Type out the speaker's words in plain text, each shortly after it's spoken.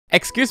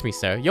Excuse me,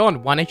 sir, you're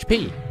on 1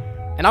 HP.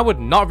 And I would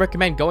not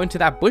recommend going to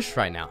that bush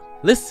right now.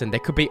 Listen, there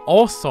could be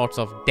all sorts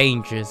of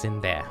dangers in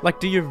there. Like,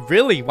 do you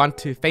really want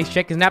to face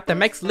check a map that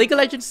makes League of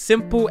Legends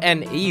simple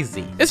and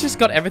easy? It's just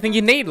got everything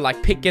you need,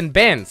 like pick and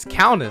bans,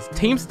 counters,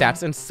 team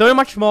stats, and so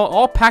much more,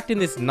 all packed in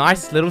this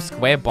nice little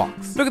square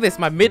box. Look at this,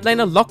 my mid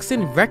laner locks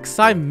in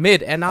Rek'Sai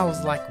mid, and I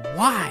was like,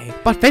 why?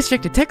 But face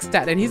check the tech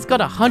stat, and he's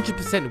got a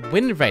 100%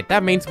 win rate.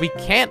 That means we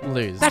can't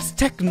lose. That's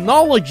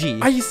technology.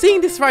 Are you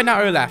seeing this right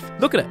now, Olaf?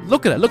 Look at it,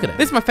 look at it, look at it.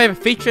 This is my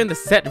favorite feature in the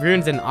set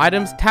runes and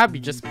items tab.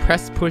 You just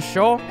press push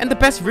all, and the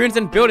best runes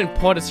and build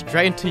import it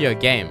straight into your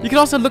game. You can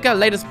also look at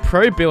latest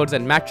pro builds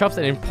and matchups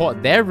and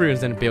import their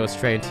runes and build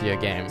straight into your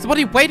game. So what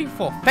are you waiting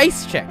for?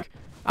 Face check.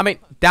 I mean,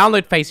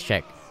 download face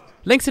check.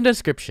 Links in the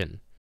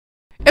description.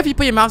 If you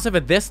put your mouse over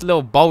this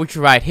little bulge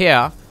right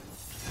here,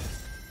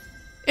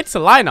 it's a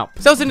lineup.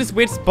 So I was in this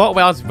weird spot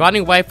where I was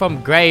running away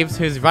from Graves,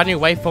 who's running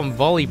away from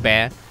Volley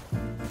Bear,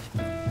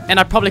 and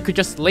I probably could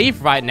just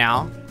leave right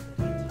now,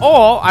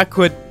 or I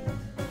could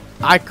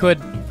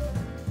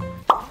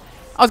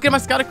I was getting my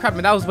Scatter Crab,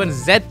 and that was when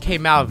Zed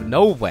came out of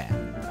nowhere.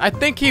 I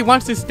think he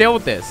wants to steal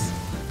this,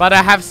 but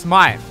I have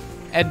Smite.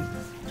 And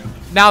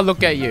now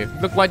look at you.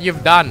 Look what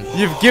you've done.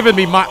 You've given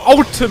me my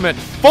ultimate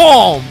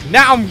form.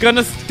 Now I'm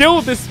gonna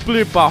steal this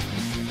blue buff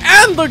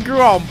and the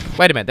Gromp.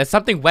 Wait a minute, there's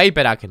something way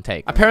better I can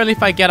take. Apparently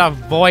if I get a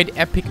Void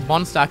Epic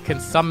monster, I can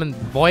summon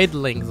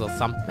voidlings or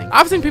something.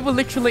 I've seen people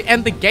literally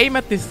end the game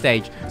at this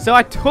stage. So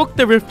I took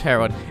the Rift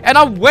Herald and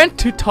I went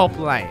to top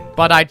lane.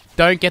 But I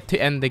don't get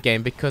to end the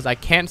game because I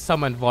can't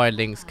summon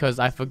voidlings because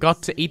I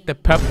forgot to eat the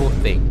purple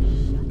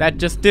thing that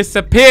just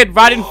disappeared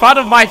right in front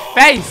of my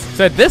face.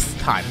 So this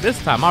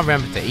time I'll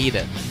remember to eat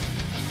it.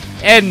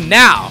 And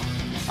now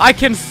I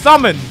can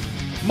summon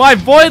my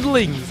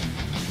voidlings.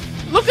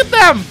 Look at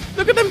them!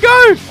 Look at them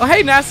go! Oh,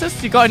 hey,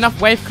 Nasus, you got enough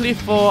wave clear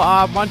for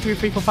 1, 2,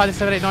 3, 4, 5, 6,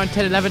 7, 8, 9,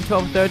 10, 11,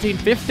 12, 13,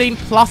 15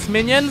 plus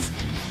minions?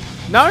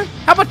 No?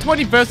 How about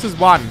 20 versus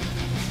 1?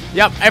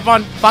 Yep,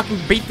 everyone fucking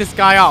beat this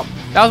guy up.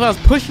 That was when I was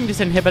pushing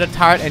this inhibitor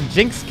turret and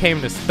Jinx came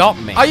to stop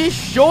me. Are you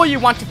sure you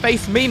want to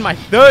face me and my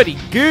 30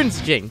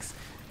 goons, Jinx?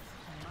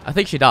 I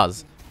think she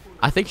does.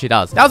 I think she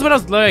does. That was when I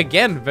was low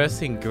again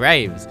versus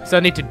Graves. So I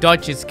need to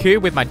dodge his Q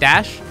with my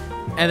dash,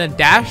 and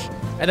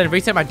then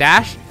reset my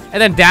dash,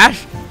 and then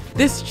dash.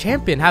 This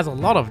champion has a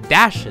lot of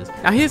dashes.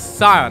 Now here's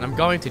Sion. I'm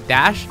going to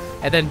dash,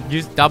 and then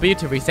use W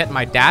to reset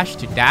my dash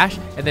to dash,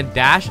 and then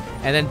dash,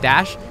 and then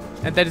dash.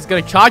 And then it's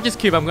going to charge his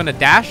cube. I'm going to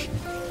dash.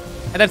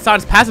 And then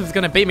Sion's passive is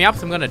going to beat me up,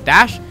 so I'm going to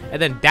dash,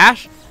 and then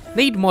dash.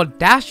 Need more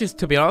dashes,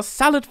 to be honest.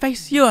 Salad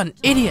face, you're an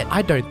idiot.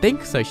 I don't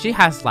think so. She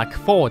has like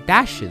 4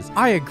 dashes.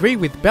 I agree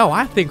with Belle.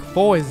 I think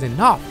 4 is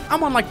enough.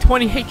 I'm on like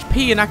 20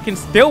 HP and I can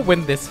still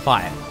win this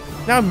fight.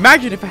 Now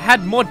imagine if I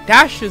had more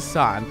dashes,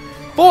 son.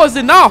 4 is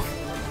enough.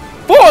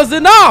 4 is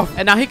enough.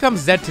 And now here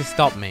comes Zed to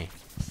stop me.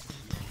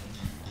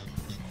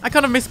 I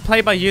kind of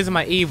misplayed by using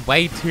my E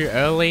way too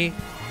early,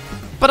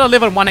 but I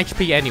live on 1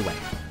 HP anyway.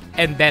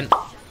 And then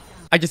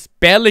I just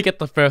barely get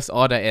the first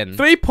order in.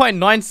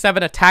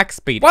 3.97 attack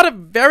speed. What a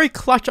very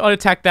clutch auto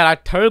attack that I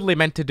totally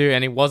meant to do,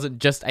 and it wasn't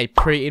just a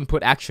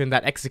pre-input action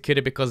that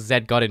executed because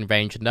Zed got in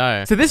range,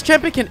 no. So this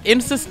champion can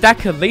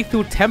insta-stack a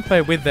lethal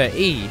tempo with the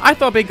E. I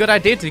thought it'd be a good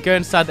idea to go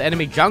inside the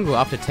enemy jungle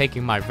after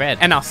taking my red.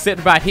 And I'll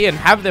sit right here and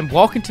have them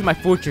walk into my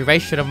full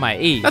duration of my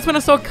E. That's when I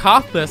saw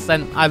Karthus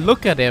and I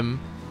look at him.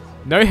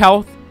 No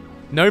health,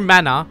 no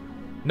mana,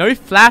 no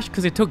flash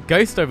because he took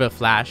Ghost over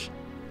flash.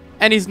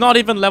 And he's not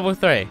even level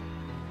 3.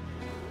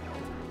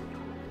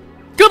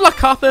 Good luck,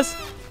 Karthus!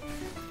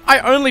 I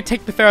only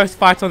take the fairest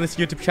fights on this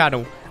YouTube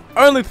channel.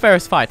 Only the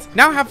fairest fights.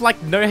 Now I have like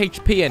no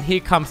HP and here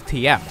comes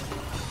TF.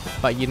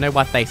 But you know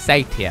what they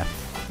say, TF.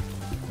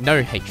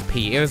 No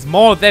HP. It was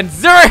more than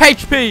 0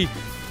 HP!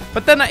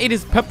 But then I eat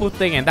his purple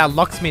thing and that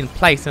locks me in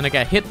place and I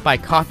get hit by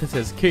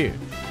Karthus's Q.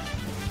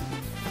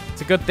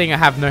 It's a good thing I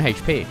have no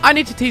HP. I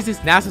need to tease this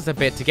Nasus a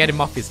bit to get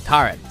him off his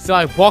turret. So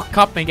I walk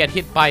up and get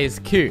hit by his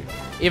Q.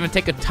 Even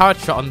take a turret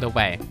shot on the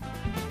way.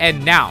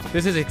 And now,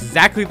 this is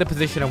exactly the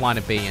position I want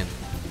to be in.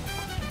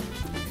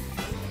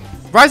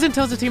 Ryzen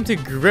tells the team to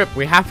grip.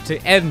 We have to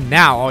end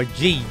now or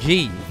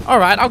GG.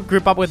 Alright, I'll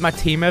group up with my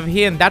team over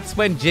here and that's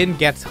when Jhin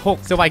gets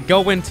hooked. So I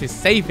go in to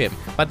save him.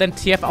 But then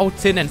TF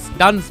ults in and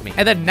stuns me.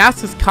 And then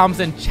Nasus comes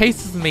and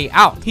chases me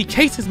out. He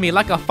chases me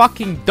like a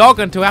fucking dog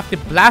until I have to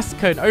blast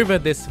cone over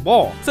this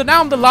wall. So now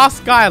I'm the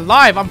last guy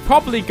alive. I'm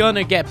probably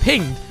gonna get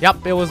pinged.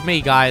 Yup, it was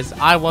me, guys.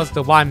 I was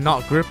the one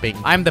not grouping.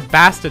 I'm the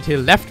bastard who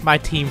left my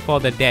team for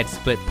the dead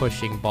split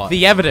pushing bot.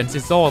 The evidence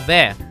is all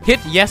there. Hit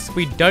yes,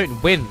 we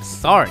don't win.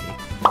 Sorry.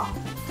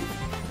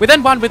 We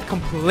then won with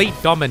complete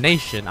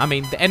domination. I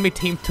mean, the enemy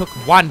team took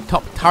 1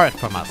 top turret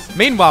from us.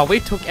 Meanwhile, we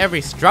took every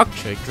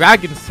structure,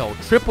 Dragon Soul,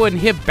 triple and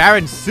hit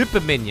Baron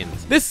super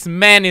minions. This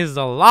man is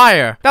a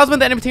liar. That was when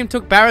the enemy team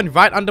took Baron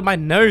right under my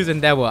nose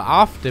and they were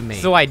after me.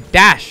 So I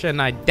dash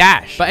and I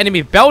dash. But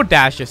enemy Belle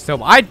dashes,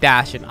 so I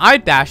dash and I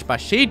dash,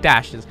 but she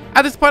dashes.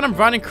 At this point, I'm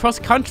running cross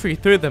country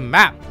through the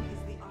map.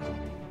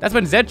 That's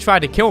when Zed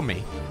tried to kill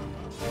me.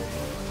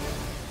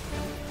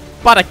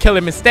 But I kill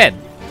him instead.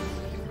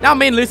 Now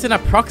me and Lucian are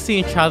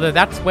proxying each other.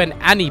 That's when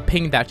Annie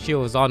pinged that she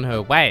was on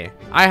her way.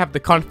 I have the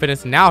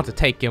confidence now to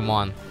take him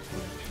on.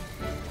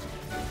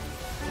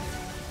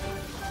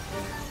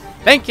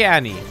 Thank you,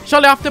 Annie.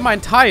 Shortly after, my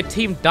entire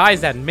team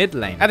dies at mid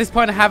lane. At this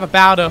point, I have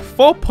about a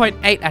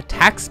 4.8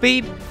 attack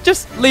speed.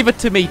 Just leave it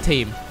to me,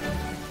 team.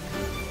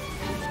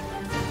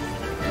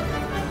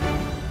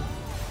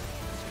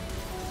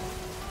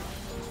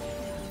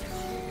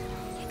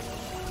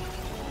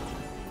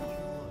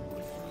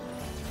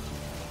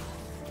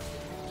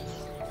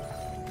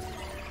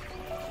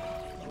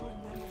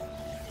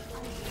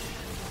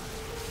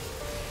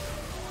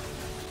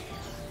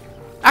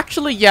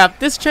 Actually, yeah,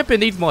 this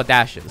champion needs more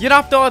dashes. Yet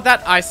after all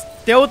that, I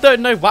still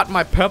don't know what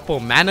my purple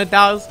mana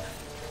does,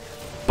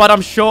 but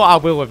I'm sure I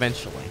will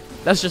eventually.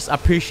 Let's just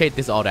appreciate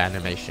this auto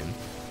animation.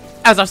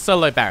 As I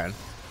solo Baron.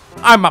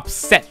 I'm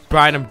upset,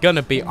 Brian, I'm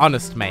gonna be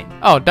honest, mate.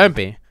 Oh, don't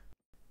be.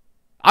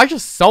 I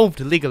just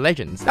solved League of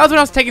Legends. That was when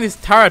I was taking this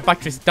turret,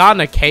 but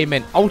Tristana came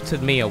and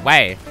ulted me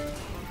away.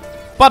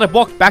 But I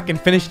walked back and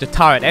finished the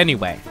turret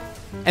anyway.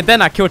 And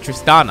then I killed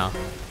Tristana.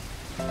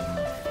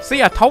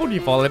 See, I told you,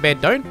 Volibear,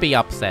 don't be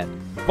upset.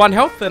 1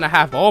 health and I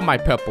have all my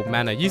purple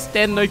mana. You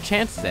stand no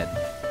chance then.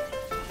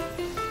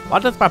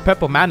 What does my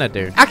purple mana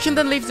do? Action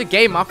then leaves the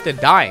game after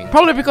dying.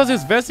 Probably because he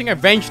was versing a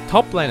ranged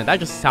top laner. That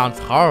just sounds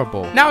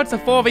horrible. Now it's a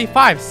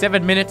 4v5,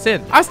 7 minutes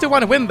in. I still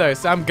want to win though,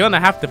 so I'm gonna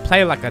have to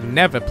play like I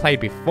never played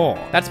before.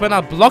 That's when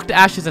I blocked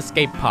Ash's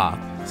escape path,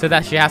 so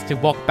that she has to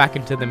walk back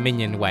into the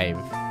minion wave.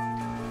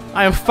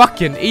 I am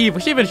fucking evil.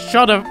 She even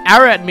shot an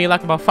arrow at me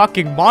like I'm a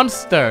fucking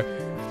monster.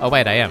 Oh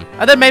wait, I am.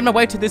 I then made my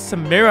way to this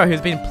Samira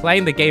who's been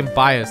playing the game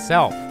by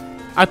herself.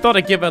 I thought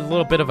I'd give her a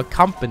little bit of a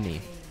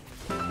company.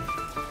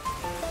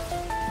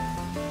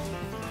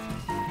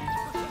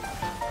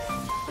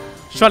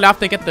 Shortly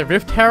after I get the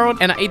Rift Herald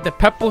and I eat the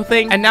purple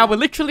thing, and now we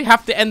literally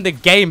have to end the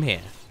game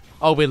here.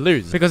 Or we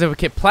lose. Because if we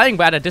keep playing,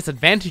 we're at a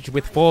disadvantage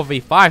with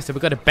 4v5, so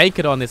we gotta bank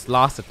it on this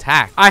last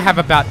attack. I have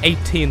about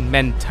 18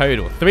 men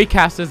total. 3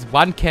 casters,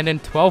 1 cannon,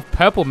 12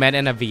 purple men,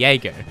 and a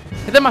Viego.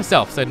 And then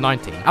myself, so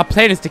 19. Our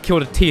plan is to kill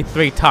the tier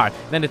 3 turret,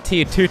 then the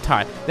tier 2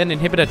 turret, then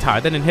inhibitor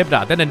turret, then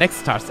inhibitor, then the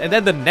next turret, and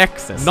then the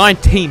nexus.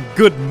 19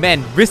 good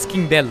men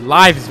risking their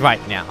lives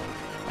right now.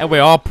 And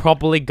we're all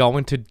probably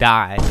going to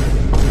die.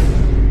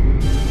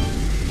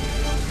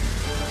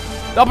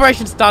 The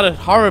operation started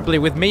horribly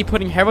with me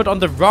putting Herald on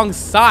the wrong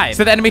side,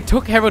 so the enemy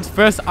took Herald's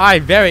first eye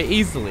very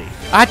easily.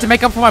 I had to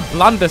make up for my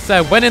blunder, so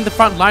I went in the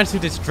front lines to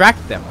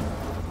distract them.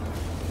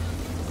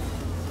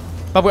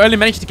 But we only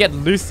managed to get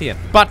Lucian.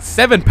 But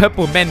 7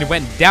 purple men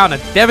went down, a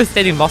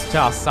devastating loss to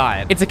our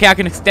side. It's okay, I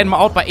can extend my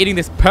ult by eating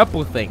this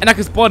purple thing, and I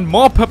can spawn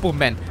more purple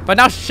men, but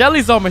now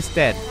Shelly's almost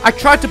dead. I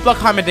tried to block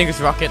Heimerdinger's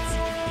rockets,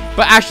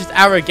 but Ash's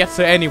arrow gets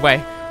her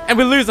anyway, and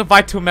we lose a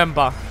vital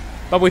member,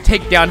 but we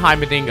take down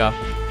Heimerdinger.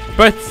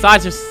 Both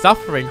sides are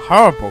suffering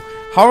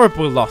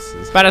horrible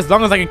losses. But as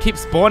long as I can keep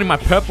spawning my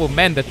purple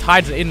men, the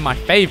tides are in my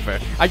favor.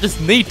 I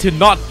just need to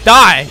not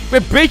die.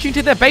 We're breaching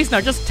to their base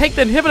now. Just take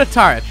the inhibitor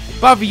turret.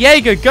 But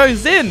Viego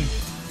goes in.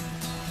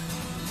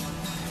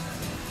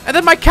 And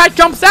then my cat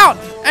jumps out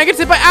and gets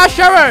hit by Ash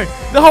Arrow.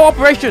 The whole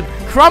operation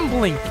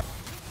crumbling.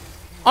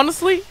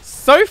 Honestly,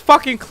 so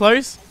fucking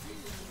close.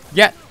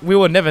 Yet, we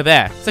were never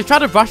there. So I tried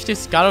to rush this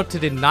scuttle to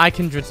deny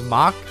Kindred's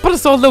mark. But I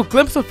saw a little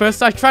glimpse of her,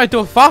 so I tried to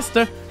do it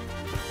faster.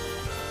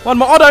 One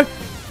more auto.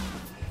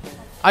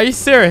 Are you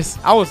serious?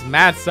 I was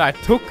mad, so I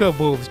took her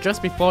moves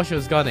just before she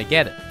was gonna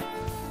get it.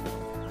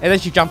 And then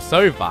she jumps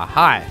over.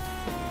 Hi.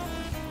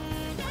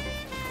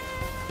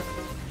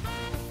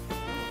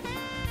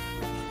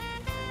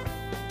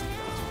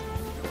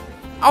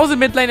 I was in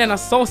mid lane and I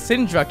saw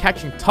Syndra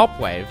catching top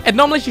wave. And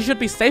normally she should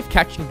be safe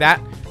catching that,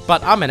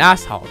 but I'm an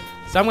asshole.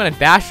 So I'm gonna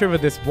dash over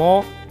this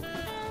wall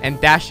and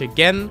dash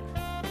again,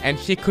 and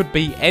she could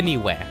be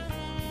anywhere.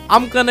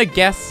 I'm gonna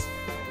guess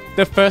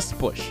the first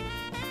bush.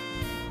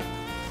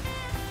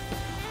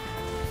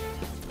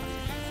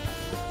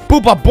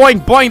 Booba boing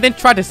boing, then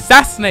tried to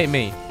assassinate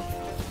me.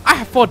 I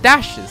have 4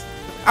 dashes.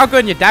 I'll go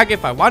in your dagger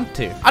if I want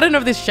to. I don't know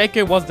if this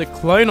Shaker was the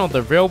clone or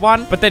the real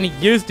one, but then he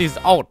used his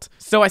ult,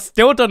 so I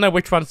still don't know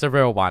which one's the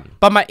real one.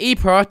 But my E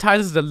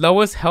prioritizes the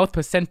lowest health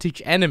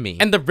percentage enemy,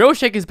 and the real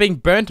Shaker is being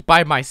burnt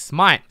by my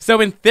smite. So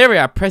in theory,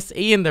 I press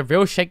E and the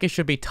real Shaker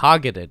should be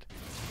targeted.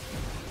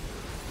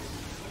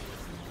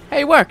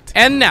 Hey, it worked.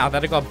 And now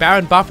that I got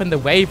Baron buff and the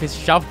wave is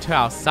shoved to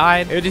our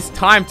side, it is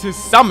time to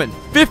summon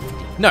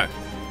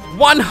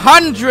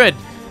 100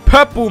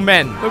 purple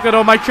men. Look at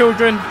all my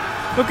children.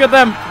 Look at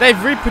them.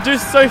 They've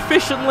reproduced so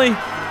efficiently.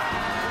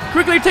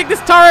 Quickly take this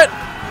turret.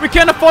 We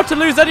can't afford to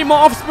lose any more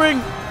offspring.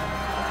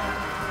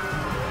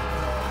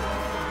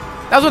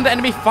 That was when the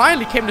enemy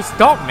finally came to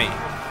stop me.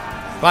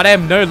 But I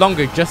am no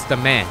longer just a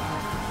man.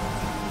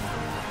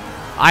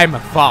 I am a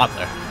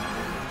father.